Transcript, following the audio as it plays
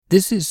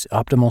This is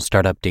Optimal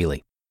Startup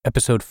Daily,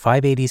 episode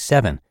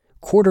 587,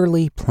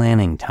 Quarterly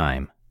Planning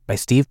Time by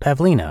Steve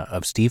Pavlina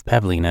of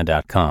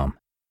stevepavlina.com.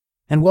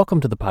 And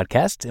welcome to the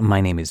podcast. My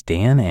name is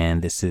Dan,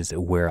 and this is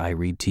where I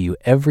read to you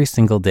every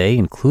single day,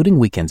 including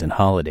weekends and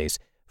holidays,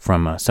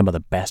 from some of the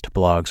best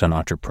blogs on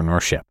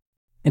entrepreneurship.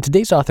 And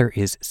today's author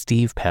is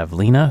Steve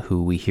Pavlina,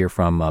 who we hear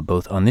from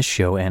both on this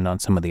show and on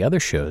some of the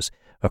other shows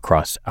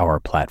across our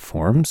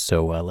platforms.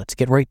 So let's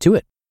get right to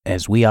it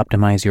as we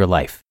optimize your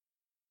life.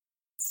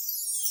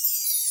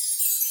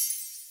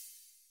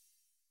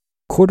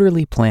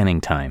 Quarterly Planning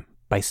Time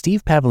by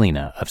Steve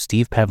Pavlina of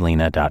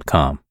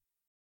stevepavlina.com.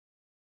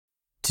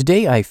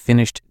 Today I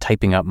finished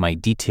typing up my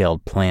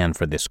detailed plan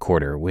for this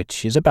quarter,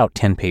 which is about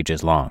 10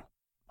 pages long.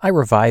 I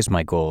revise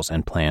my goals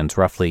and plans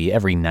roughly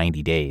every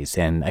 90 days,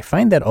 and I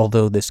find that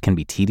although this can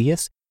be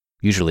tedious,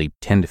 usually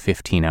 10 to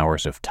 15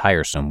 hours of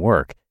tiresome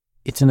work,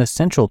 it's an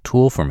essential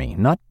tool for me,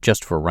 not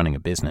just for running a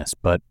business,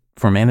 but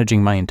for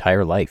managing my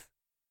entire life.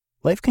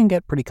 Life can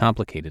get pretty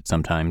complicated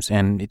sometimes,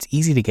 and it's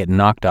easy to get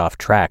knocked off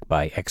track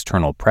by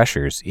external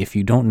pressures if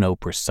you don't know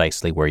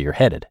precisely where you're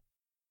headed.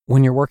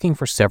 When you're working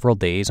for several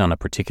days on a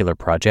particular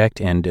project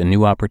and a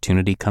new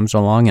opportunity comes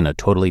along in a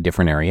totally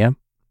different area,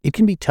 it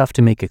can be tough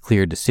to make a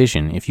clear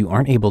decision if you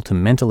aren't able to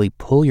mentally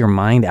pull your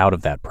mind out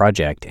of that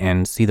project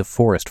and see the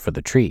forest for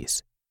the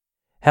trees.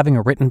 Having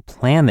a written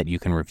plan that you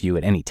can review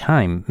at any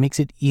time makes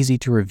it easy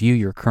to review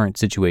your current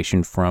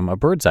situation from a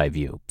bird's eye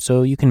view,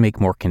 so you can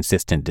make more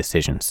consistent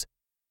decisions.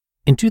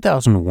 In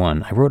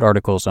 2001, I wrote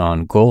articles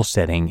on goal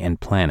setting and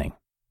planning,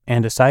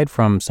 and aside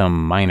from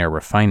some minor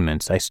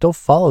refinements, I still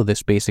follow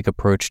this basic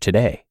approach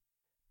today.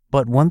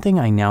 But one thing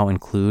I now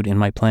include in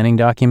my planning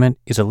document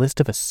is a list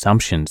of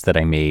assumptions that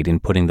I made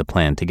in putting the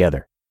plan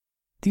together.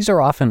 These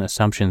are often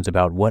assumptions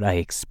about what I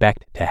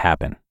expect to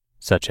happen,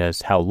 such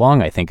as how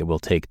long I think it will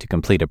take to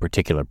complete a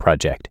particular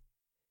project.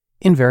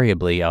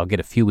 Invariably, I'll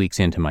get a few weeks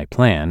into my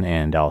plan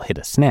and I'll hit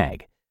a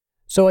snag.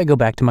 So I go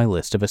back to my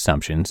list of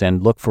assumptions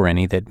and look for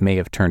any that may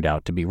have turned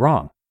out to be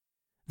wrong.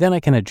 Then I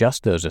can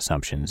adjust those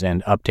assumptions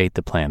and update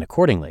the plan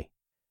accordingly.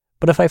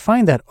 But if I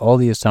find that all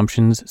the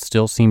assumptions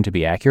still seem to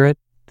be accurate,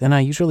 then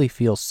I usually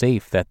feel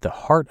safe that the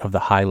heart of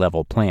the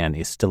high-level plan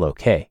is still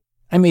okay.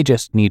 I may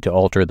just need to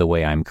alter the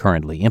way I'm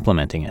currently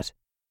implementing it.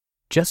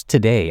 Just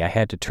today, I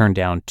had to turn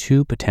down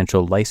 2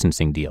 potential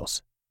licensing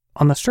deals.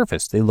 On the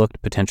surface, they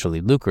looked potentially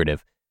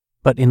lucrative,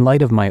 but in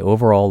light of my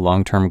overall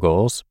long-term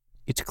goals,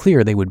 it's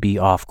clear they would be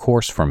off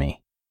course for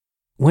me.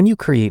 When you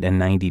create a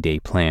 90-day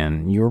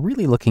plan, you're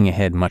really looking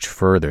ahead much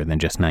further than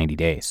just 90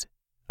 days.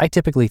 I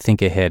typically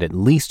think ahead at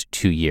least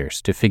 2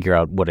 years to figure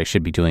out what I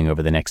should be doing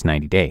over the next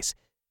 90 days.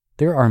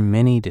 There are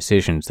many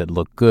decisions that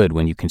look good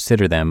when you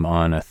consider them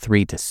on a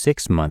 3 to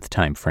 6 month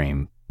time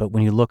frame, but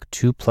when you look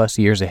 2+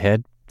 years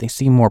ahead, they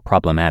seem more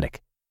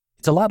problematic.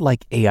 It's a lot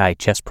like AI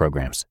chess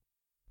programs.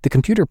 The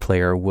computer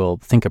player will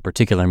think a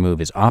particular move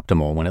is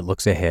optimal when it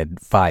looks ahead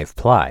 5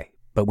 ply.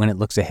 But when it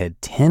looks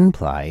ahead 10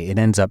 ply, it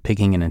ends up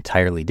picking an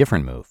entirely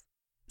different move.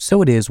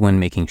 So it is when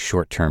making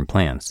short-term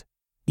plans.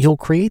 You'll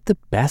create the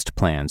best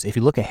plans if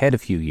you look ahead a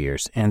few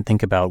years and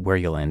think about where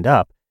you'll end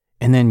up,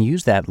 and then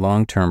use that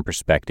long-term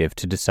perspective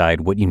to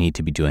decide what you need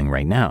to be doing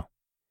right now.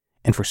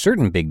 And for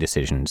certain big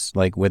decisions,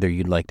 like whether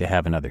you'd like to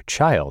have another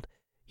child,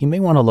 you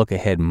may want to look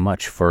ahead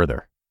much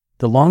further.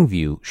 The long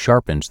view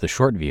sharpens the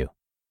short view.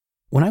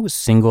 When I was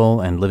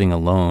single and living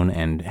alone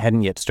and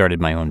hadn't yet started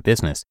my own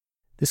business,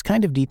 this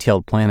kind of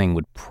detailed planning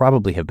would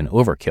probably have been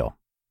overkill.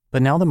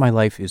 But now that my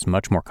life is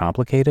much more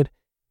complicated,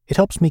 it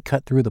helps me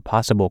cut through the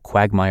possible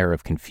quagmire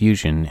of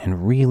confusion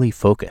and really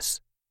focus.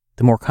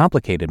 The more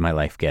complicated my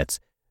life gets,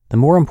 the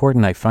more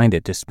important I find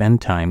it to spend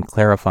time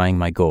clarifying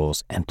my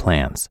goals and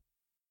plans.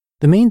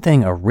 The main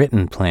thing a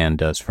written plan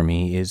does for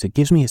me is it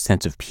gives me a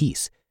sense of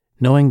peace,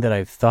 knowing that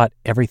I've thought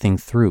everything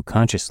through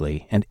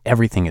consciously and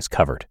everything is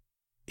covered.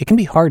 It can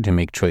be hard to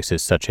make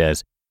choices such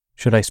as,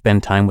 should I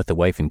spend time with the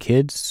wife and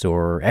kids,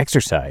 or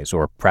exercise,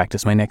 or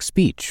practice my next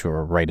speech,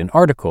 or write an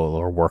article,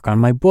 or work on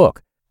my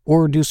book,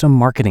 or do some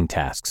marketing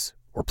tasks,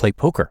 or play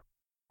poker,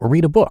 or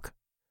read a book?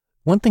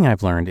 One thing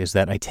I've learned is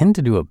that I tend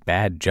to do a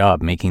bad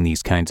job making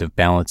these kinds of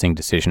balancing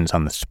decisions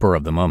on the spur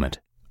of the moment.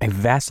 I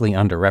vastly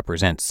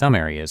underrepresent some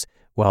areas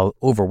while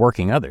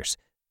overworking others,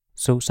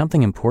 so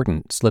something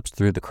important slips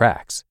through the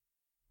cracks.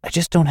 I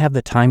just don't have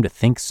the time to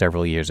think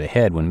several years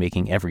ahead when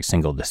making every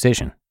single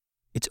decision.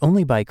 It's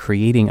only by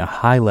creating a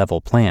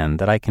high-level plan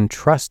that I can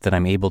trust that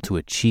I'm able to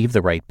achieve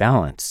the right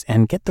balance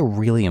and get the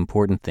really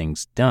important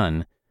things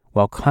done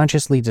while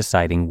consciously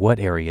deciding what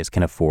areas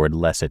can afford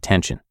less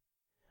attention.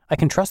 I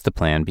can trust the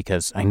plan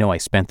because I know I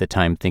spent the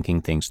time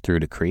thinking things through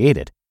to create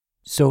it,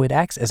 so it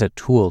acts as a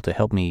tool to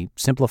help me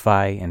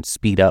simplify and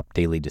speed up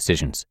daily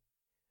decisions.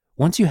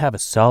 Once you have a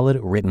solid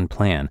written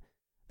plan,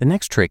 the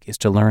next trick is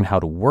to learn how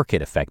to work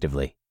it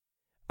effectively.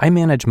 I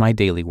manage my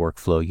daily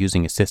workflow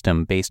using a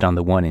system based on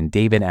the one in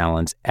David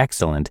Allen's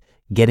excellent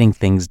Getting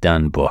Things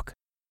Done book.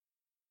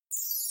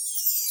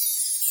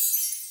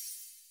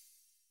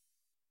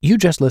 You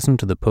just listened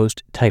to the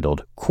post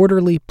titled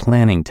Quarterly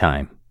Planning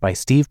Time by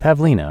Steve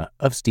Pavlina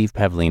of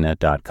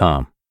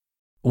stevepavlina.com.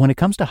 When it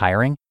comes to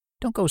hiring,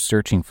 don't go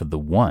searching for the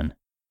one.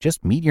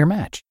 Just meet your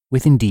match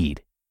with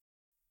Indeed.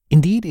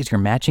 Indeed is your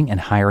matching and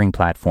hiring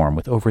platform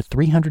with over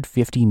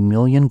 350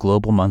 million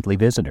global monthly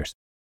visitors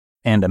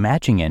and a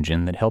matching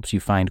engine that helps you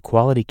find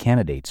quality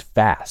candidates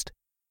fast.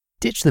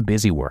 Ditch the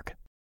busy work.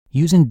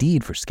 Use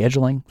Indeed for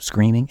scheduling,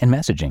 screening, and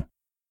messaging.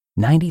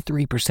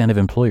 93% of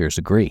employers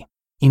agree.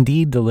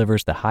 Indeed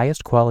delivers the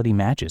highest quality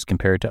matches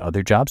compared to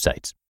other job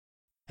sites.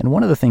 And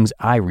one of the things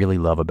I really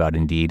love about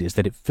Indeed is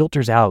that it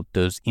filters out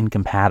those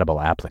incompatible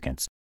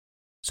applicants.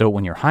 So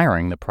when you're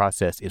hiring, the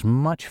process is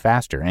much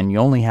faster and you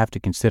only have to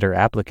consider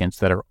applicants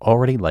that are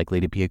already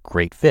likely to be a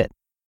great fit.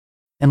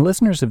 And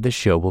listeners of this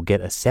show will get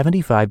a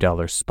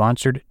 $75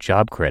 sponsored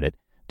job credit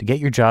to get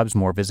your jobs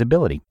more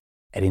visibility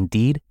at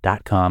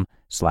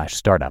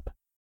Indeed.com/startup.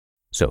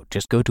 So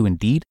just go to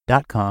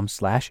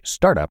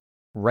Indeed.com/startup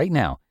right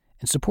now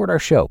and support our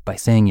show by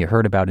saying you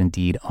heard about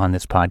Indeed on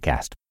this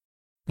podcast.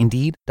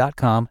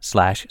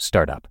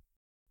 Indeed.com/startup.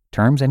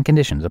 Terms and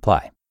conditions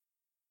apply.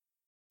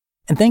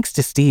 And thanks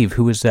to Steve,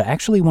 who was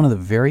actually one of the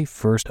very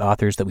first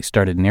authors that we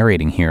started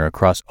narrating here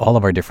across all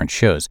of our different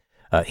shows.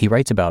 He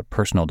writes about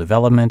personal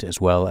development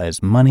as well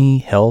as money,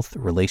 health,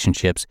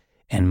 relationships,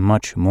 and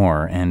much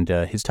more. And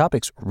his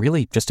topics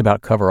really just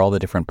about cover all the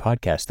different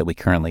podcasts that we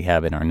currently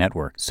have in our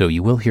network. So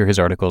you will hear his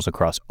articles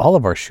across all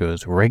of our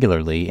shows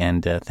regularly.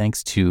 And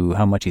thanks to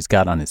how much he's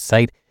got on his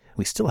site,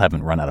 we still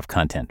haven't run out of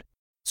content.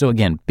 So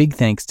again, big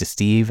thanks to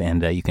Steve,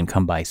 and you can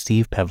come by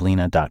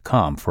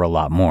stevepavlina.com for a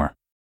lot more.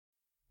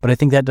 But I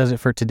think that does it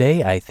for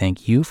today. I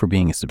thank you for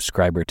being a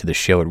subscriber to the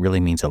show. It really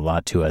means a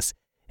lot to us.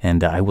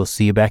 And I will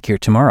see you back here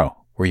tomorrow,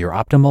 where your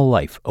optimal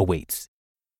life awaits.